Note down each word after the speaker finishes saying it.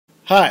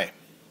Hi,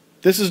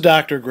 this is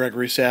Dr.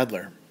 Gregory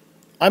Sadler.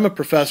 I'm a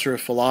professor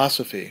of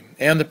philosophy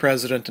and the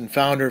president and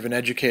founder of an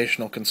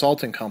educational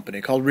consulting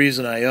company called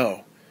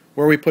Reason.io,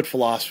 where we put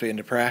philosophy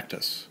into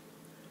practice.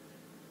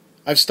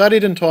 I've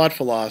studied and taught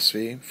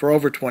philosophy for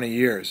over 20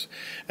 years,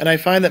 and I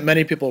find that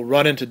many people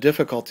run into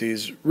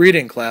difficulties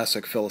reading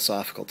classic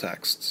philosophical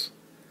texts.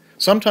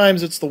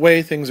 Sometimes it's the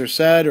way things are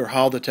said or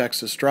how the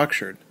text is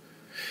structured.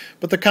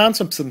 But the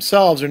concepts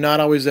themselves are not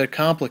always that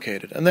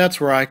complicated, and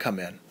that's where I come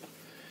in.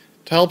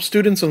 To help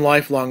students and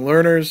lifelong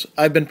learners,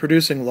 I've been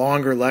producing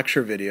longer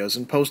lecture videos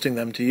and posting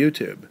them to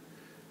YouTube.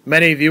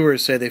 Many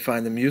viewers say they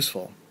find them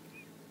useful.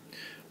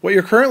 What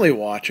you're currently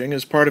watching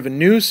is part of a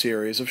new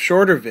series of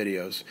shorter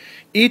videos,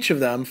 each of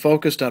them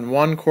focused on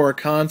one core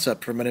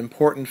concept from an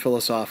important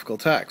philosophical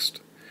text.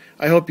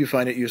 I hope you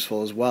find it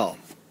useful as well.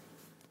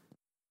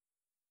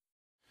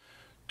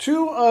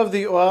 Two of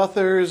the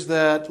authors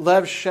that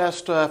Leo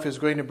Shestov is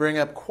going to bring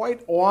up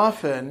quite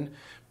often,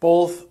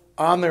 both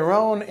on their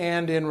own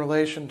and in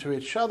relation to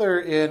each other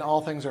in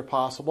All Things Are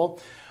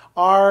Possible,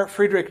 are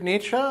Friedrich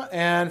Nietzsche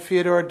and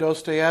Fyodor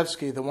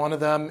Dostoevsky, the one of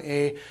them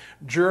a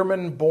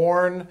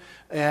German-born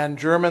and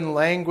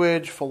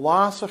German-language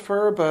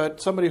philosopher,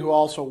 but somebody who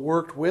also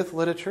worked with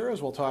literature,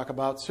 as we'll talk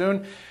about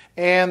soon,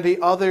 and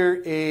the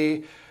other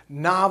a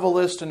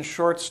novelist and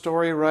short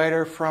story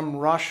writer from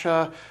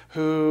Russia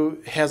who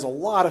has a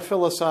lot of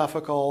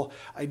philosophical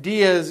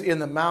ideas in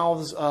the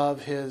mouths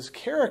of his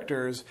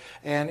characters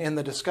and in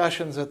the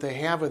discussions that they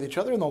have with each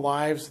other and the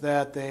lives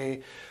that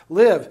they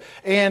live.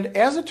 And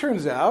as it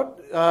turns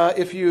out,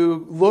 if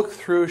you look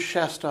through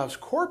Shestov's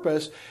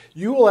corpus,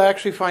 you will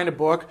actually find a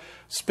book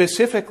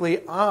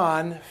specifically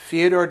on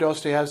Fyodor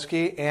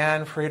Dostoevsky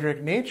and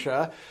Friedrich Nietzsche.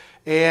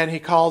 And he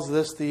calls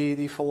this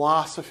the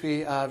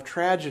philosophy of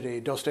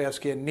tragedy,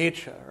 Dostoevsky and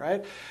Nietzsche,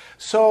 right?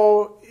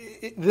 So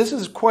this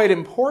is quite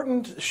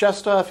important.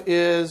 Shestov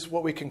is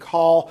what we can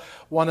call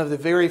one of the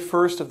very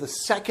first of the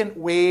second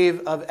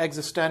wave of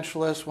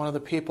existentialists, one of the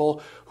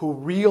people who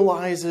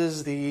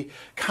realizes the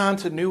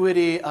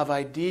continuity of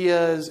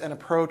ideas and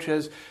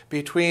approaches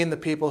between the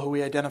people who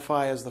we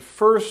identify as the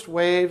first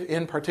wave,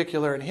 in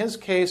particular in his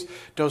case,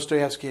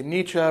 Dostoevsky and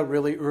Nietzsche,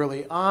 really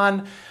early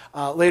on.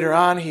 Later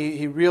on,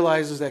 he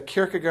realizes that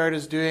Kierkegaard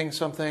is doing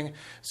something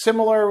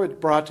similar,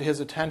 brought to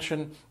his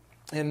attention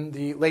in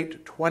the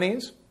late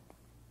 20s.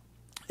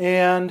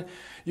 And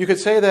you could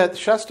say that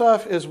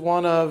Shestov is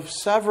one of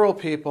several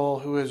people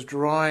who is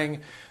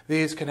drawing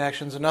these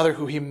connections. Another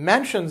who he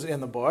mentions in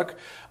the book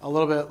a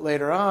little bit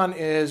later on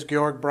is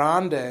Georg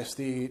Brandes,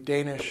 the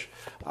Danish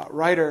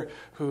writer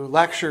who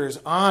lectures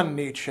on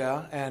Nietzsche,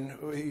 and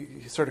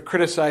he sort of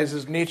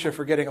criticizes Nietzsche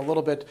for getting a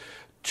little bit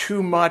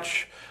too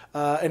much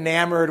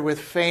enamored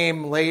with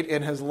fame late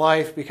in his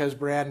life because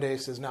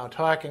Brandes is now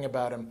talking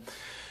about him.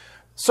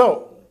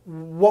 So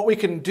what we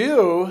can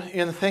do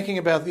in thinking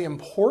about the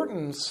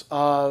importance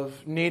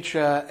of Nietzsche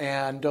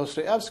and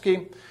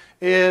Dostoevsky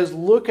is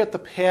look at the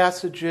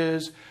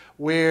passages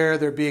where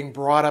they're being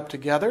brought up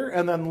together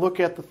and then look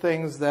at the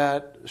things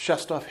that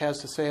Shestov has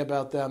to say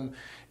about them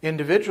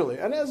individually.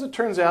 And as it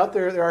turns out,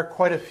 there are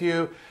quite a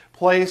few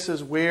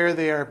places where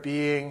they are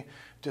being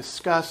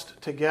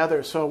discussed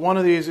together. So one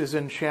of these is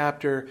in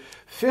chapter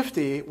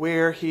 50,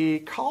 where he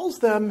calls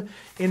them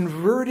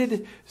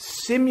inverted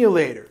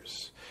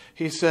simulators.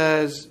 He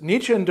says,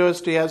 Nietzsche and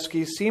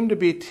Dostoevsky seem to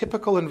be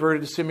typical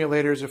inverted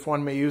simulators, if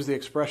one may use the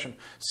expression.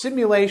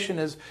 Simulation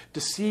is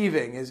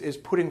deceiving, is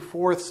putting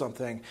forth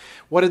something.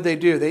 What did they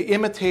do? They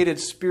imitated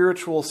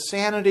spiritual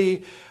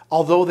sanity.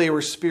 Although they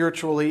were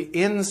spiritually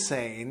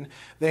insane,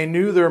 they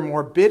knew their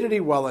morbidity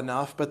well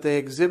enough, but they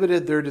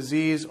exhibited their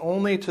disease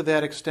only to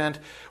that extent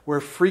where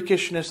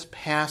freakishness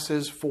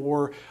passes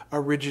for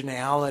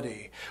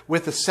originality.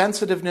 With the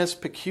sensitiveness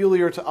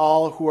peculiar to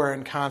all who are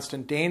in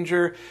constant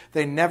danger,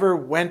 they never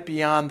went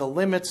beyond the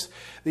limits.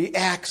 The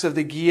axe of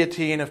the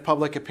guillotine of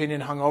public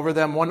opinion hung over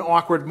them. One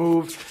awkward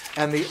move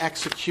and the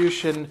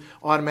execution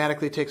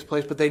automatically takes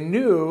place, but they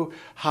knew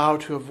how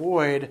to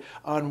avoid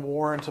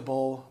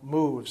unwarrantable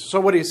moves.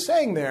 So what he's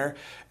saying there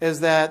is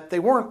that they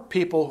weren't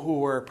people who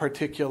were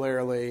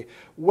particularly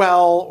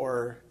well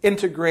or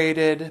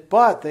integrated,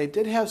 but they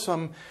did have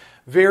some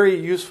very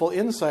useful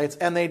insights,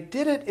 and they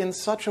did it in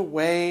such a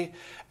way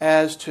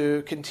as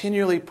to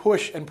continually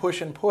push and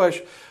push and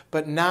push,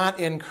 but not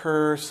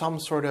incur some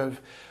sort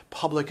of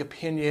public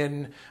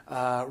opinion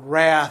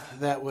wrath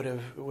that would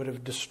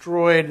have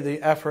destroyed the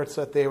efforts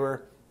that they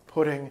were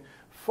putting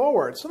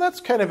forward. So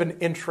that's kind of an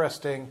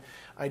interesting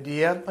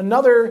idea.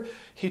 Another,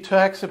 he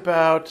talks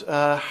about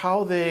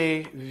how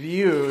they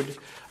viewed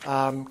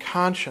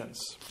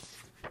conscience.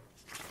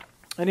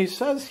 And he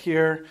says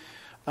here,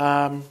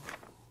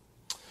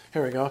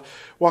 here we go.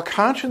 While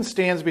conscience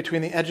stands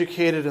between the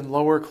educated and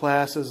lower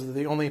classes as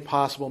the only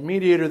possible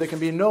mediator, there can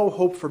be no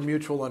hope for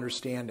mutual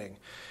understanding.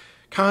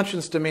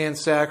 Conscience demands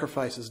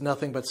sacrifices,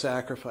 nothing but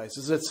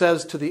sacrifices. It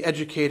says to the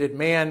educated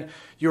man,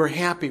 you are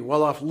happy,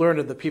 well-off,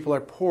 learned. The people are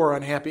poor,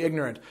 unhappy,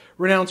 ignorant.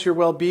 Renounce your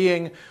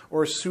well-being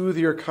or soothe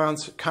your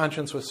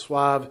conscience with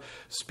suave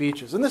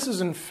speeches. And this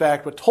is, in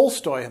fact, what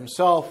Tolstoy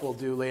himself will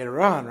do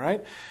later on,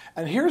 right?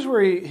 And here's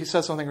where he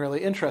says something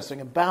really interesting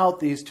about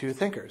these two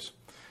thinkers.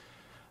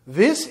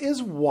 This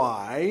is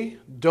why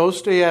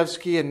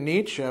Dostoevsky and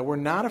Nietzsche were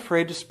not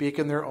afraid to speak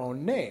in their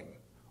own name.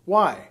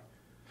 Why?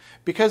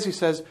 Because, he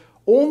says,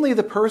 only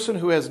the person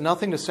who has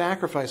nothing to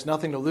sacrifice,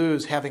 nothing to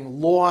lose,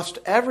 having lost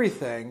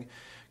everything,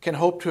 can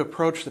hope to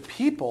approach the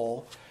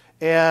people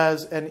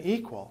as an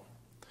equal.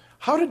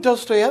 How did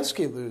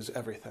Dostoevsky lose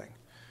everything?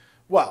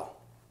 Well,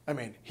 I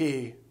mean,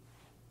 he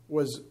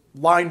was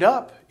lined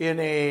up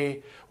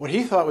in what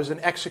he thought was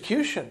an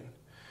execution.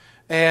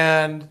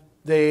 And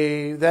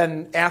they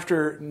then,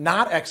 after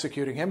not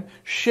executing him,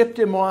 shipped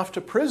him off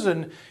to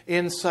prison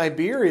in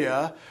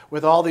Siberia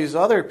with all these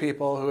other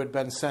people who had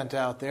been sent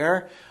out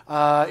there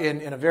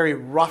in a very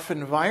rough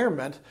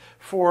environment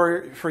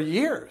for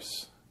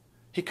years.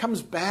 He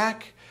comes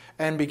back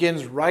and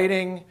begins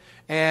writing,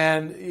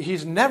 and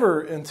he's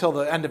never, until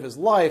the end of his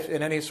life,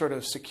 in any sort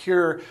of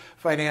secure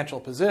financial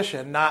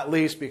position, not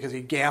least because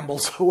he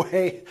gambles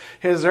away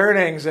his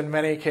earnings in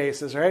many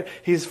cases, right?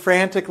 He's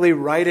frantically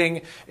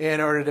writing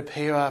in order to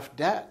pay off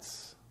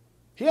debts.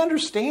 He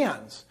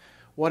understands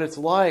what it's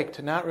like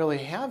to not really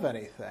have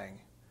anything.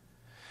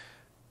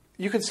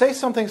 You could say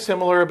something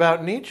similar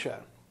about Nietzsche.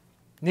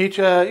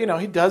 Nietzsche,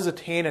 he does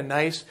attain a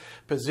nice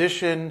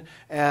position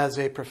as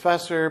a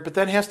professor, but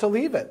then has to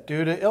leave it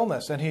due to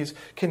illness. And he's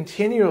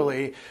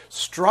continually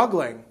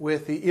struggling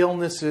with the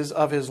illnesses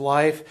of his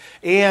life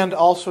and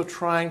also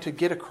trying to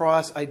get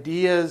across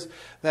ideas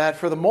that,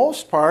 for the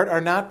most part,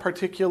 are not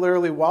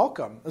particularly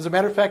welcome. As a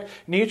matter of fact,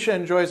 Nietzsche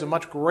enjoys a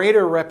much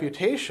greater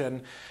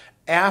reputation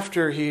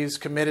after he's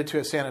committed to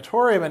a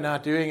sanatorium and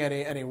not doing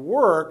any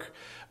work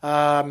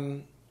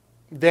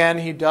than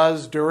he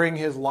does during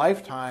his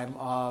lifetime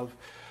of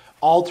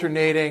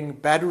alternating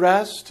bed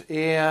rest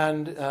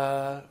and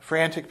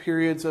frantic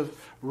periods of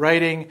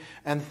writing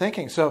and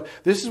thinking. So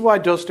this is why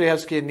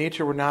Dostoevsky and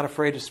Nietzsche were not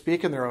afraid to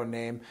speak in their own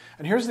name.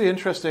 And here's the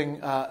interesting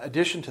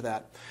addition to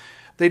that.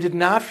 They did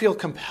not feel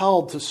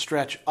compelled to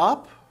stretch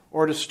up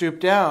or to stoop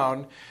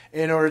down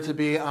in order to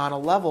be on a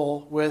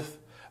level with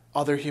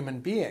other human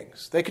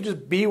beings. They could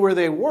just be where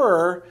they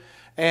were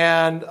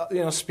and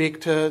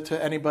speak to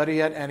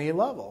anybody at any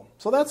level.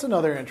 So that's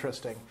another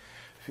interesting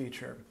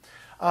feature.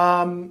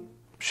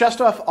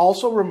 Shestov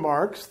also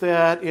remarks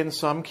that in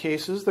some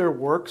cases their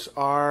works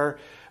are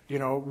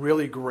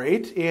really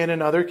great, and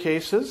in other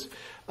cases,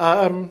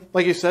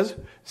 like he says,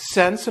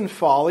 sense and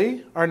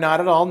folly are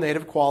not at all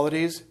native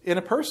qualities in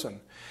a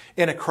person.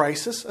 In a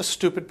crisis, a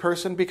stupid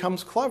person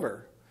becomes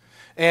clever.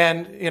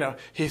 And,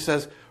 he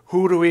says,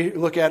 who do we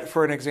look at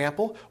for an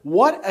example?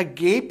 What a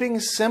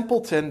gaping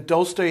simpleton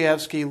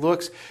Dostoevsky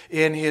looks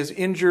in his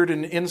Injured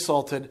and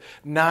Insulted,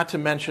 not to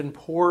mention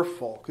Poor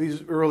Folk,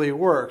 these early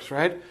works,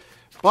 right?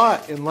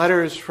 But in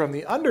Letters from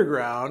the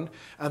Underground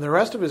and the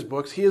rest of his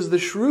books, he is the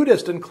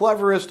shrewdest and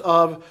cleverest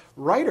of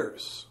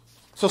writers.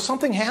 So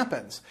something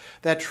happens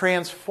that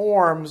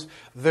transforms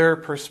their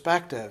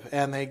perspective,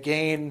 and they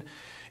gain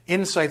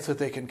insights that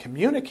they can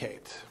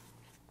communicate.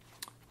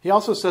 He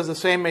also says the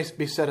same may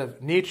be said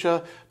of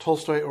Nietzsche,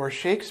 Tolstoy, or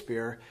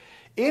Shakespeare.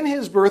 In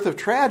his Birth of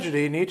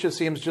Tragedy, Nietzsche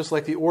seems just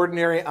like the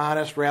ordinary,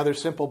 honest, rather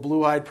simple,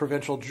 blue-eyed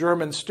provincial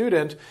German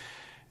student.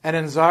 And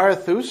in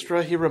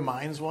Zarathustra, he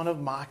reminds one of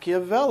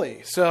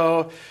Machiavelli.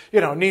 So,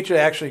 Nietzsche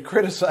actually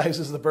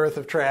criticizes the Birth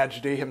of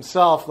Tragedy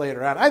himself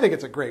later on. I think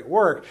it's a great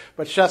work,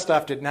 but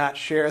Shestov did not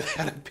share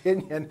that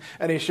opinion,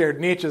 and he shared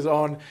Nietzsche's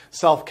own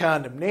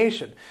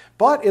self-condemnation.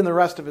 But in the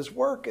rest of his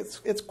work,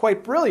 it's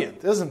quite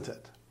brilliant, isn't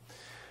it?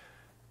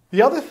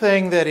 The other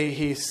thing that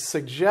he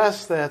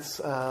suggests that's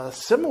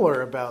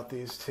similar about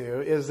these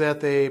two is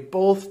that they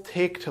both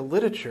take to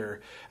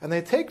literature, and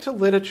they take to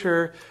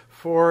literature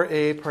for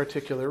a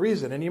particular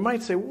reason. And you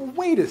might say, well,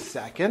 wait a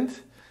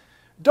second.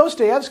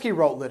 Dostoevsky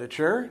wrote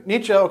literature.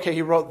 Nietzsche, okay,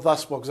 he wrote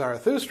Thus Spoke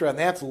Zarathustra, and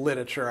that's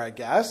literature, I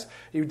guess.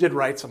 He did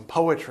write some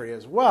poetry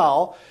as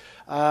well,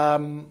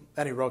 and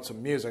he wrote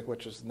some music,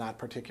 which is not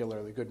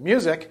particularly good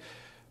music.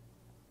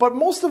 But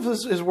most of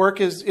his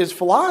work is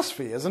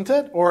philosophy, isn't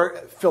it? Or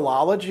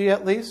philology,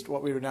 at least,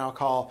 what we would now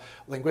call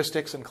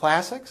linguistics and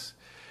classics.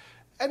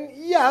 And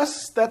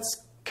yes,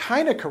 that's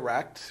kind of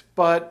correct,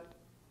 but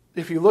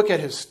if you look at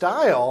his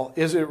style,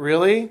 is it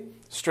really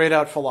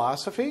straight-out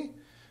philosophy?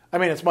 I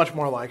mean, it's much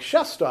more like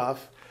Shestov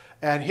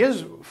and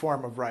his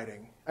form of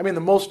writing. I mean,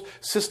 the most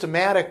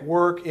systematic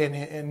work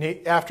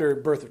after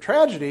Birth of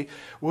Tragedy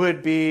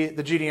would be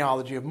The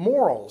Genealogy of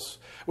Morals,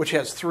 which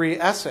has 3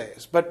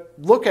 essays. But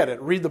look at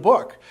it, read the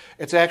book.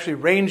 It's actually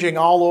ranging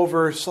all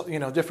over,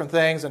 different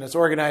things, and it's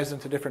organized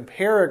into different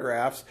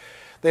paragraphs.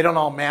 They don't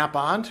all map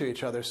onto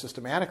each other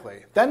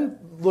systematically. Then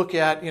look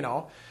at,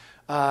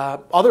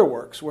 other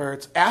works where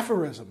it's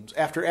aphorisms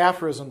after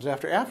aphorisms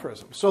after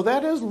aphorisms. So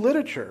that is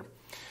literature.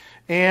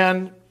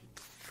 And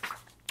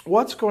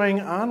what's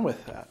going on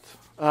with that?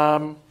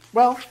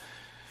 Well,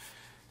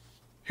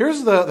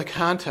 here's the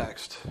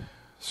context.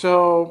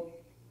 So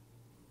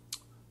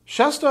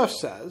Shestov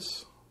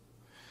says,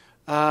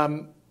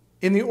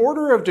 in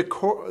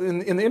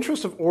the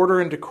interest of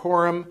order and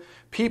decorum,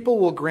 people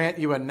will grant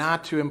you a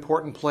not too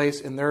important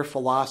place in their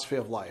philosophy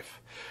of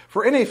life.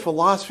 For in a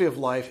philosophy of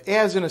life,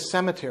 as in a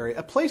cemetery,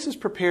 a place is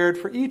prepared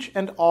for each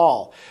and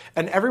all,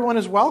 and everyone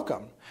is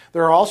welcome.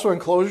 There are also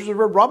enclosures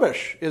where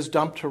rubbish is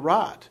dumped to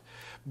rot.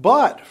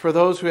 But for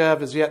those who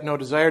have as yet no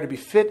desire to be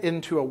fit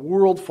into a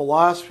world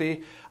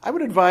philosophy, I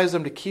would advise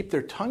them to keep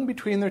their tongue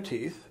between their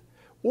teeth,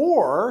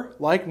 or,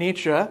 like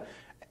Nietzsche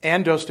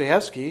and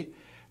Dostoevsky,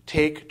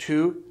 take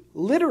to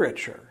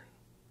literature.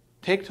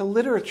 Take to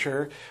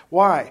literature.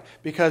 Why?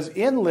 Because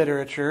in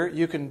literature,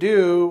 you can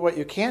do what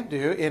you can't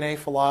do in a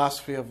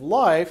philosophy of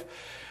life.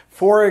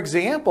 For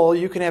example,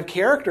 you can have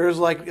characters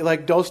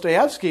like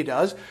Dostoevsky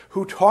does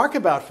who talk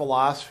about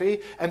philosophy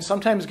and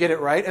sometimes get it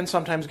right and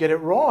sometimes get it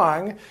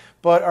wrong,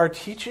 but are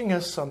teaching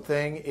us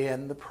something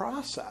in the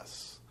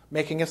process,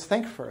 making us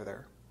think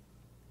further.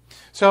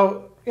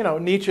 So,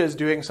 Nietzsche is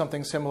doing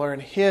something similar in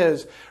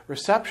his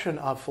reception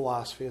of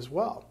philosophy as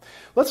well.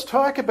 Let's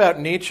talk about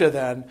Nietzsche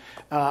then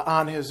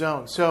on his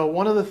own. So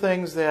one of the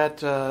things that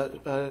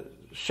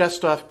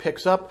Shestov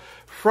picks up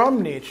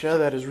from Nietzsche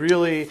that is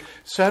really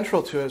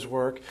central to his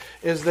work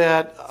is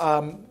that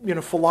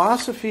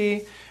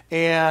philosophy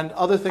and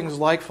other things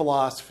like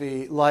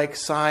philosophy, like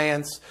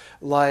science,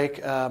 like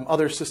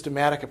other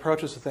systematic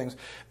approaches to things,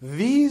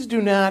 these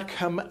do not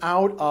come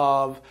out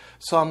of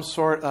some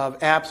sort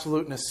of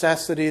absolute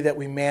necessity that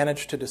we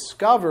manage to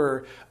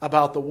discover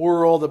about the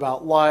world,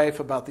 about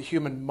life, about the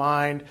human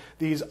mind,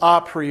 these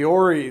a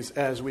prioris,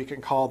 as we can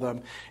call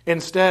them.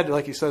 Instead,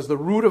 like he says, the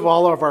root of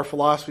all of our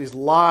philosophies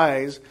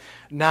lies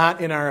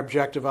not in our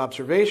objective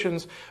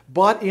observations,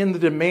 but in the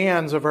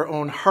demands of our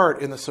own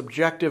heart, in the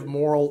subjective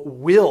moral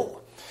will.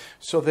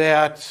 So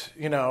that,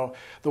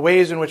 the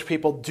ways in which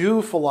people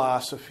do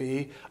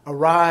philosophy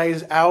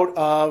arise out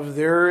of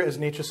their, as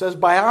Nietzsche says,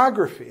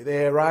 biography.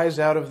 They arise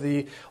out of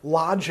the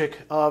logic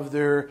of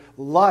their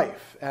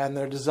life and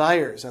their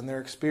desires and their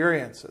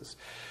experiences.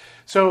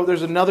 So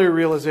there's another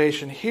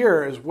realization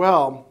here as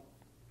well.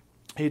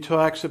 He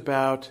talks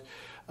about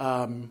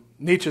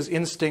Nietzsche's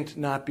instinct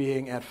not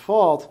being at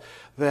fault,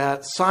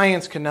 that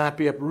science cannot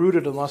be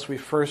uprooted unless we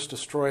first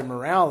destroy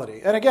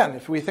morality. And again,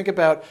 if we think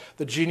about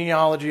the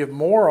genealogy of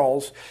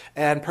morals,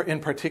 and in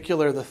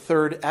particular the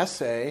third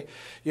essay,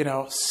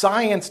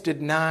 science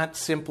did not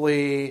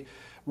simply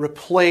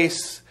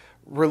replace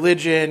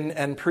religion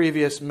and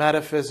previous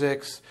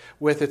metaphysics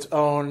with its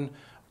own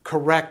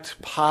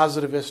correct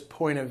positivist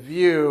point of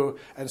view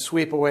and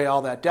sweep away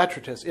all that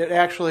detritus.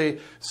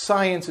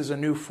 Science is a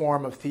new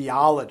form of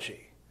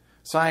theology.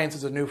 Science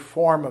is a new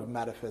form of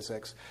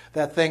metaphysics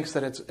that thinks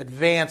that it's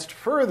advanced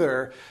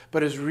further,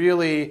 but is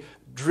really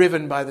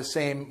driven by the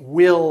same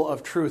will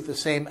of truth, the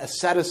same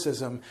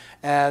asceticism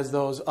as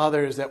those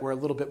others that were a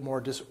little bit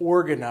more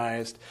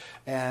disorganized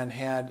and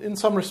had, in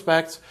some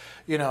respects,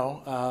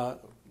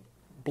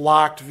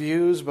 blocked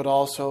views, but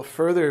also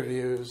further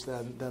views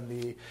than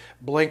the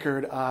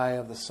blinkered eye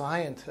of the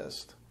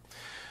scientist.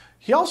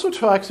 He also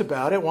talks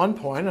about, at one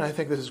point, and I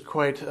think this is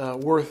quite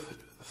worth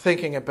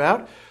thinking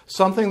about,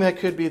 something that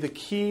could be the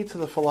key to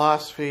the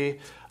philosophy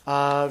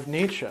of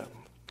Nietzsche.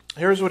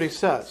 Here's what he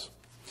says.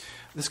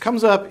 This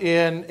comes up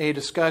in a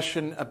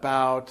discussion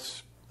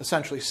about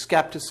essentially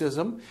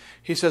skepticism.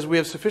 He says, we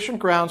have sufficient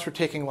grounds for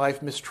taking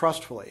life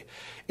mistrustfully.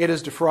 It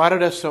has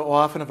defrauded us so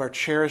often of our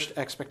cherished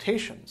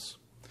expectations.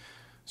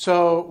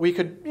 So we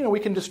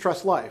can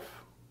distrust life.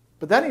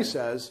 But then he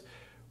says,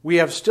 we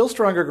have still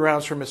stronger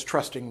grounds for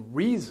mistrusting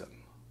reason.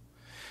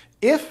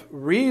 If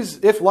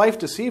life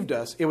deceived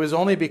us, it was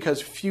only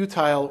because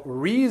futile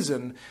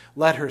reason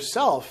let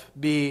herself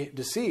be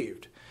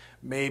deceived.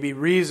 Maybe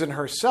reason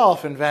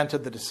herself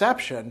invented the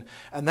deception,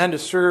 and then to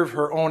serve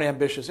her own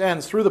ambitious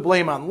ends, threw the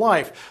blame on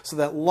life, so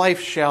that life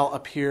shall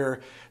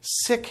appear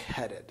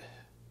sick-headed.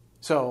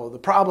 So the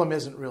problem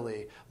isn't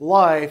really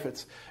life,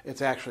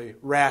 it's actually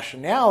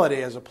rationality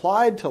as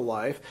applied to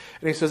life.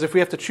 And he says if we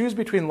have to choose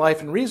between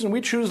life and reason,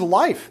 we choose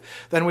life.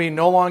 Then we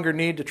no longer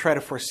need to try to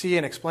foresee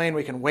and explain.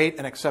 We can wait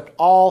and accept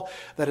all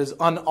that is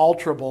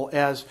unalterable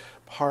as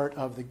part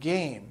of the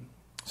game.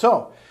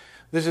 So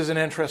this is an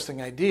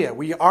interesting idea.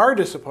 We are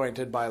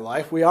disappointed by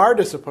life. We are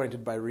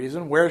disappointed by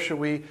reason. Where should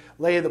we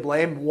lay the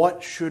blame?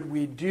 What should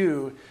we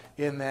do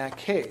in that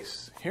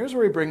case? Here's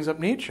where he brings up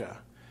Nietzsche.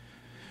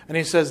 And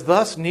he says,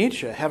 thus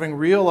Nietzsche, having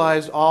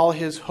realized all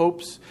his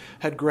hopes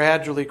had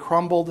gradually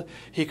crumbled,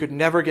 he could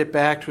never get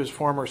back to his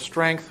former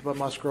strength, but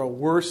must grow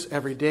worse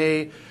every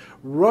day,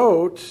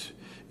 wrote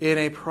in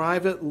a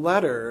private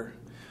letter,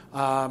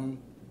 and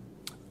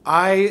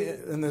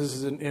this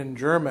is in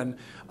German,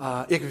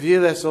 ich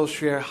will es so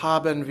schwer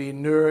haben wie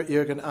nur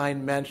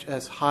irgendein Mensch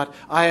es hat.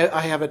 I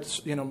have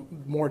it,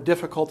 more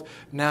difficult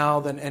now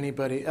than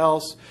anybody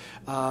else.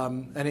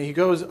 And he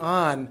goes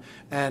on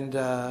and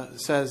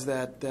says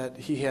that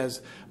he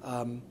has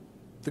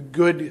the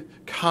good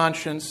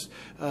conscience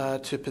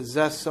to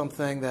possess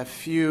something that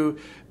few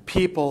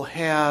people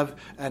have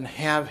and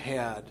have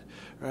had,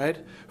 right?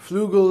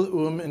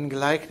 Flügel in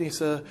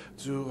Gleichnisse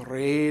zu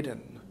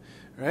reden,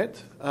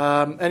 right?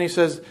 And he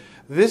says,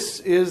 this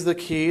is the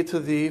key to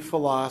the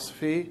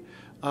philosophy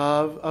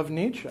of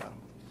Nietzsche.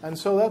 And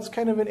so that's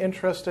kind of an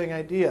interesting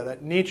idea,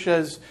 that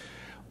Nietzsche's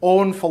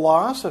own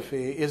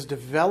philosophy is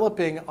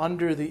developing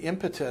under the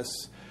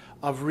impetus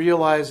of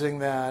realizing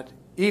that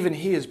even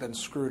he has been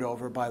screwed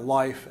over by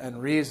life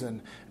and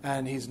reason,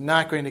 and he's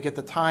not going to get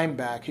the time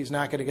back. He's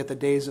not going to get the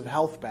days of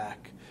health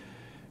back.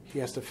 He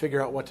has to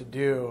figure out what to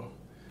do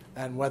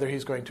and whether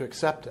he's going to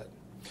accept it.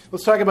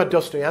 Let's talk about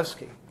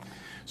Dostoevsky.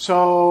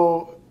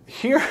 So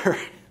here,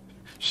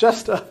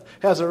 Shestov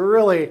has a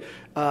really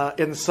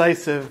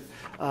incisive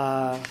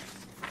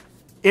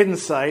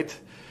insight.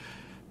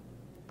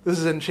 This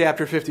is in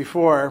chapter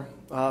 54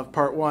 of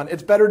part 1.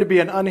 It's better to be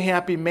an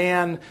unhappy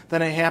man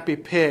than a happy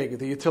pig.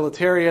 The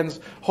utilitarians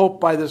hope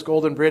by this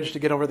golden bridge to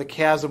get over the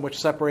chasm which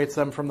separates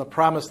them from the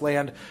promised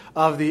land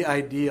of the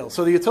ideal.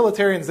 So the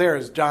utilitarians there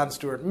is John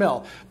Stuart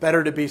Mill.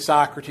 Better to be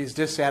Socrates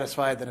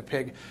dissatisfied than a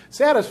pig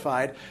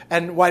satisfied.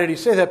 And why did he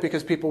say that?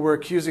 Because people were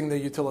accusing the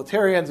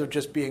utilitarians of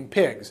just being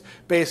pigs.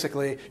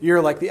 Basically,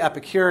 you're like the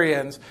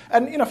Epicureans.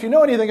 And if you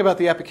know anything about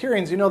the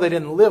Epicureans, you know they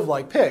didn't live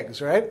like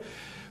pigs, right?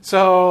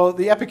 So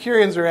the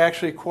Epicureans are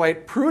actually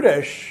quite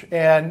prudish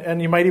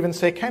and you might even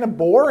say kind of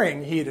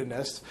boring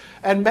hedonists,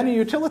 and many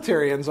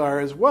utilitarians are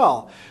as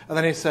well. And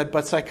then he said,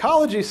 but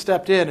psychology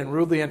stepped in and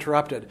rudely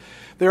interrupted.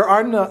 There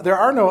are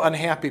no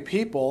unhappy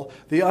people.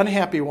 The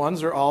unhappy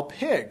ones are all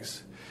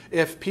pigs.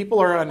 If people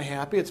are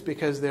unhappy, it's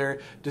because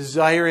they're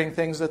desiring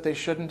things that they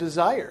shouldn't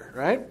desire,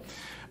 right?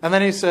 And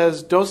then he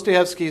says,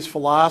 Dostoevsky's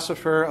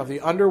philosopher of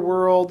the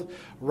underworld,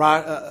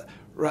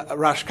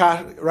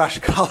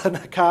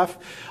 Raskolnikov,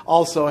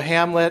 also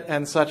Hamlet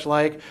and such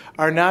like,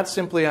 are not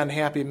simply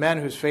unhappy men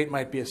whose fate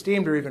might be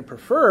esteemed or even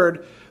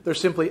preferred. They're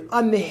simply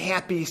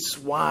unhappy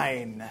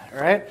swine,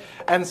 right?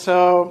 And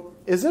so,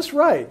 is this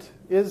right?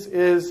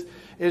 Is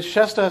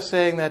Shestov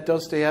saying that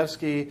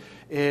Dostoevsky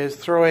is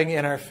throwing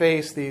in our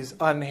face these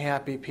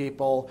unhappy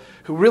people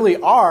who really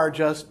are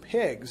just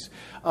pigs?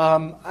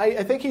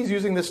 I think he's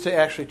using this to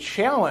actually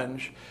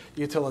challenge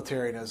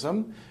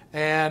utilitarianism,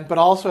 but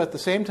also at the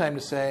same time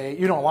to say,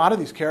 a lot of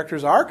these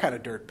characters are kind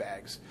of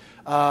dirtbags.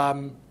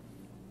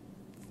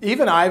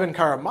 Even Ivan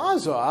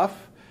Karamazov,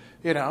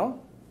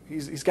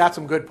 he's got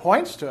some good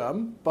points to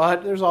him,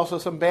 but there's also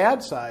some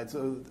bad sides.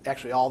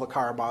 Actually, all the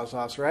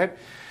Karamazovs, right?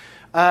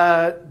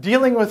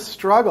 Dealing with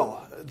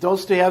struggle.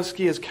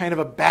 Dostoevsky is kind of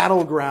a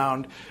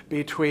battleground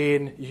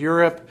between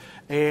Europe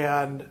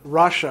and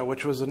Russia,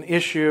 which was an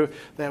issue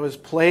that was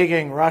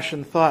plaguing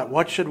Russian thought.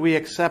 What should we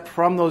accept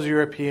from those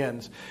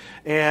Europeans?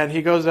 And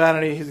he goes on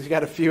and he's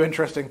got a few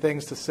interesting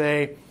things to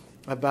say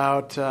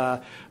about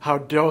how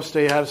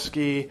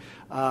Dostoevsky,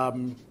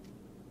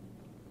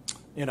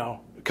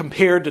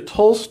 compared to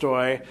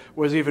Tolstoy,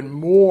 was even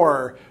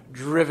more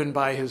driven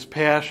by his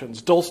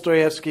passions.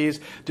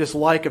 Dostoevsky's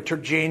dislike of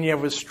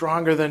Turgenev was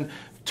stronger than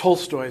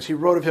Tolstoy's. He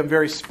wrote of him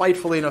very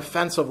spitefully and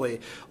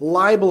offensively,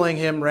 libeling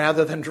him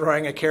rather than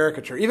drawing a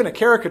caricature. Even a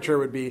caricature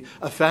would be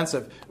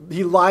offensive.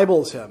 He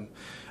libels him.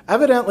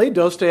 Evidently,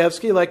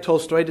 Dostoevsky, like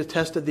Tolstoy,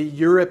 detested the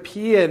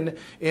European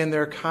in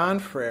their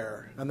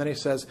confrere. And then he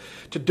says,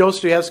 to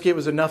Dostoevsky, it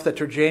was enough that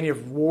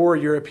Turgenev wore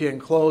European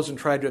clothes and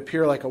tried to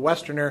appear like a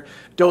Westerner.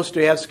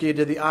 Dostoevsky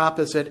did the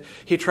opposite.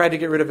 He tried to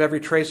get rid of every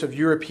trace of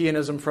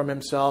Europeanism from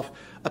himself,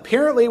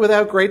 apparently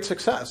without great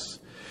success,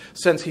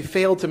 since he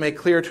failed to make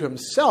clear to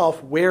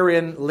himself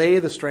wherein lay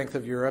the strength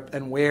of Europe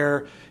and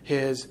where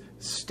his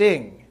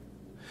sting.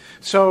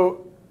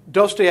 So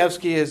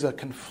Dostoevsky is a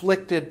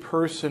conflicted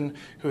person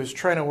who is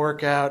trying to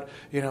work out,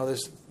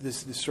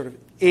 this sort of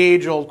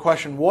age-old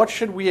question: what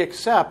should we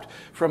accept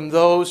from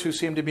those who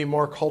seem to be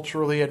more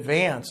culturally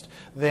advanced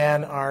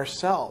than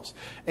ourselves?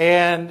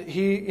 And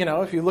he,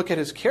 if you look at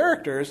his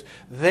characters,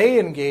 they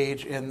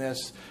engage in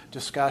this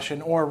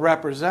discussion or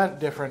represent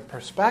different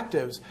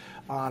perspectives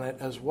on it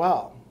as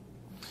well.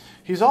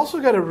 He's also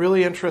got a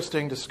really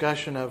interesting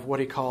discussion of what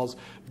he calls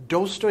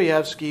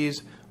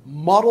Dostoevsky's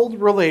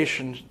muddled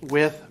relation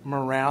with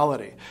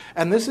morality.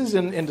 And this is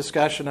in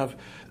discussion of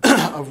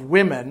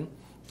women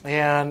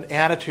and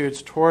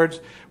attitudes towards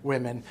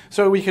women.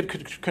 So we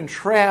could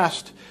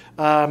contrast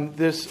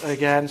this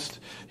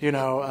against,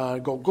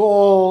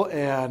 Gogol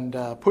and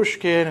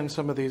Pushkin and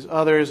some of these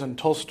others, and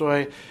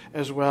Tolstoy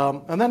as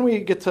well. And then we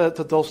get to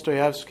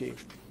Dostoevsky.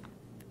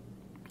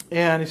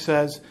 And he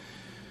says,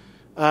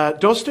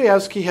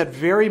 Dostoevsky had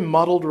very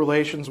muddled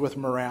relations with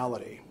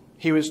morality.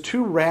 He was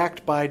too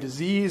racked by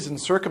disease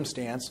and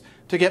circumstance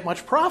to get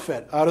much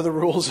profit out of the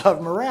rules of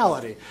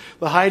morality.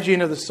 The hygiene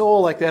of the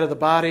soul, like that of the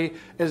body,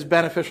 is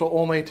beneficial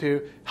only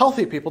to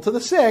healthy people. To the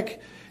sick,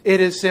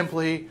 it is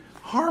simply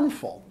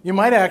harmful. You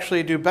might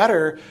actually do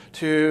better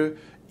to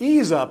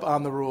ease up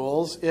on the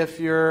rules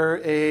if you're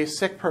a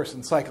sick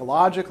person,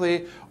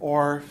 psychologically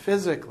or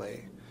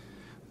physically.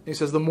 He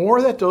says, the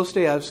more that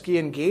Dostoevsky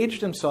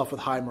engaged himself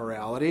with high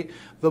morality,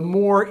 the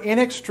more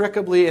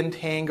inextricably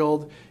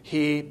entangled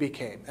he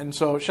became. And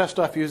so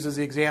Shestov uses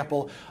the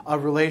example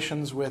of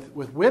relations with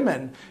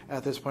women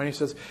at this point. He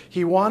says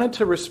he wanted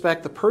to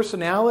respect the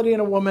personality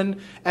in a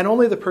woman and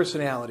only the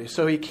personality.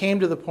 So he came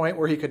to the point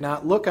where he could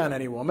not look on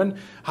any woman,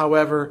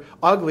 however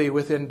ugly,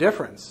 with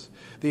indifference.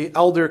 The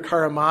elder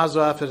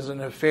Karamazov has an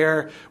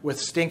affair with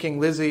stinking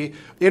Lizzie.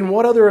 In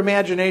what other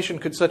imagination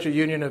could such a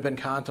union have been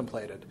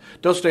contemplated?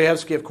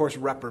 Dostoevsky, of course,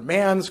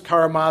 reprimands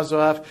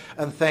Karamazov,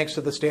 and thanks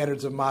to the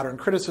standards of modern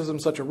criticism,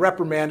 such a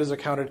reprimand is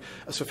accounted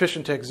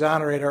sufficient to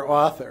exonerate our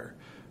author.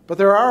 But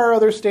there are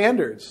other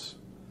standards.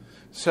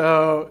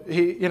 So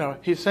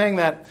he's saying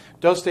that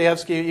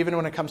Dostoevsky, even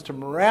when it comes to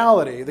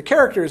morality, the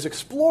characters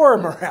explore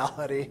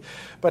morality,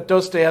 but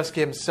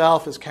Dostoevsky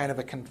himself is kind of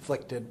a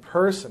conflicted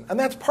person. And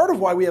that's part of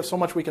why we have so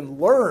much we can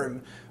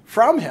learn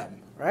from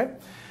him, right?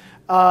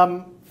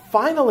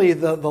 Finally,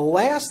 the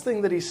last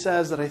thing that he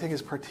says that I think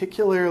is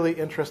particularly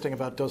interesting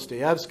about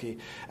Dostoevsky,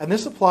 and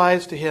this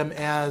applies to him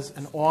as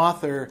an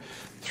author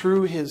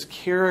through his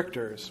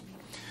characters.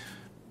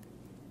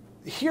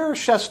 Here,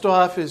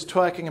 Shestov is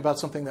talking about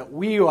something that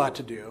we ought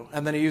to do,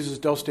 and then he uses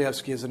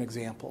Dostoevsky as an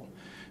example.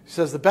 He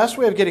says the best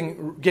way of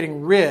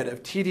getting rid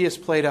of tedious,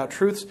 played-out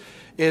truths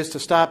is to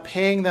stop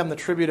paying them the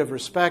tribute of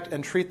respect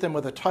and treat them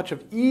with a touch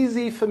of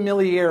easy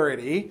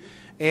familiarity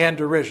and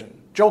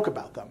derision. Joke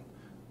about them.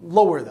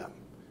 Lower them.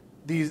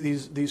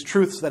 These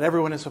truths that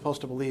everyone is supposed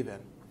to believe in.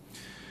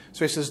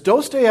 So he says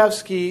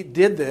Dostoevsky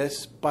did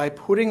this by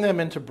putting them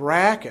into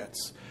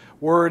brackets,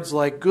 words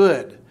like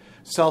good,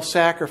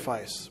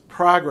 self-sacrifice,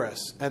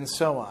 progress, and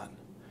so on.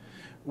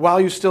 While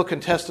you still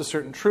contest a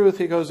certain truth,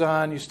 he goes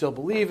on, you still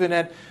believe in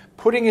it.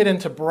 Putting it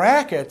into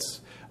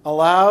brackets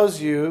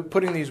allows you,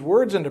 putting these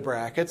words into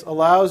brackets,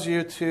 allows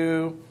you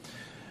to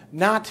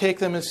not take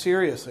them as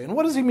seriously. And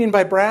what does he mean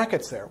by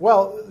brackets there?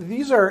 Well,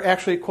 these are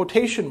actually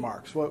quotation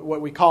marks,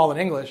 what we call in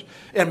English,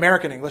 in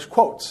American English,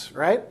 quotes,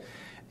 right?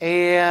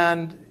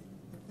 And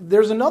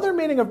there's another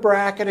meaning of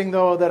bracketing,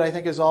 though, that I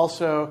think is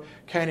also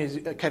kind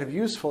of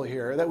useful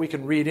here, that we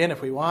can read in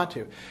if we want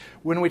to.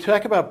 When we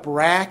talk about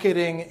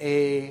bracketing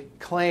a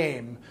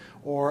claim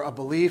or a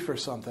belief or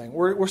something,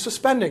 we're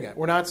suspending it.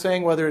 We're not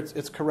saying whether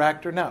it's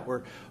correct or not.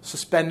 We're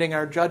suspending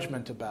our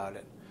judgment about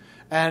it.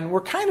 And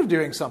we're kind of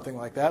doing something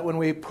like that when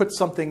we put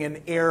something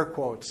in air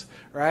quotes,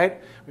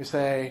 right? We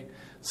say,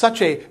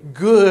 such a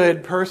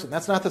good person.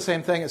 That's not the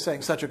same thing as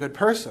saying such a good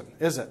person,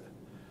 is it?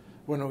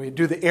 When we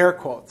do the air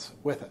quotes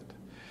with it.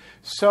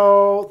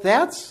 So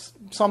that's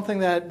something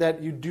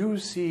that you do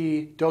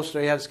see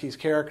Dostoevsky's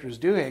characters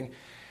doing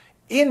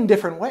in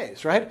different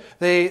ways, right?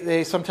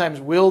 They sometimes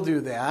will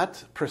do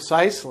that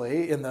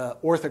precisely in the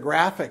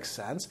orthographic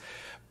sense,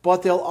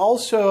 but they'll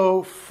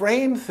also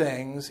frame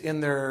things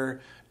in their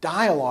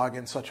dialogue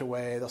in such a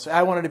way. They'll say,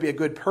 I wanted to be a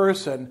good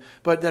person,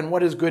 but then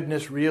what is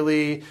goodness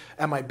really?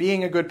 Am I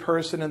being a good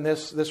person in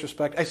this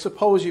respect? I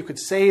suppose you could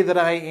say that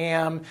I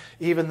am,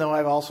 even though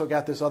I've also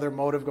got this other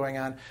motive going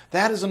on.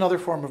 That is another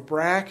form of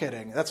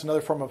bracketing. That's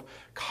another form of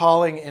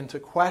calling into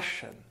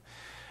question.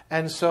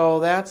 And so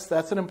that's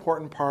an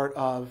important part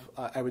of,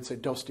 I would say,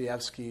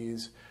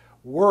 Dostoevsky's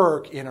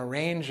work in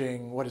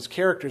arranging what his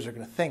characters are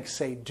going to think,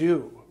 say,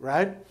 do,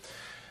 right?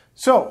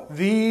 So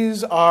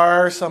these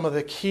are some of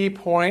the key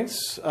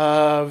points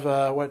of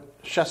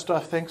what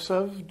Shestov thinks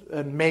of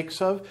and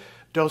makes of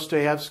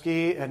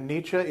Dostoevsky and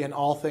Nietzsche in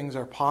All Things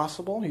Are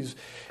Possible. He's,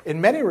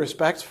 in many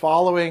respects,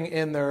 following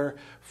in their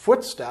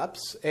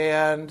footsteps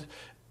and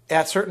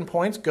at certain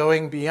points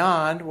going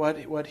beyond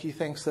what he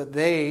thinks that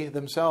they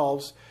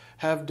themselves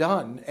have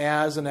done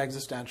as an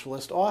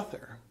existentialist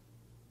author.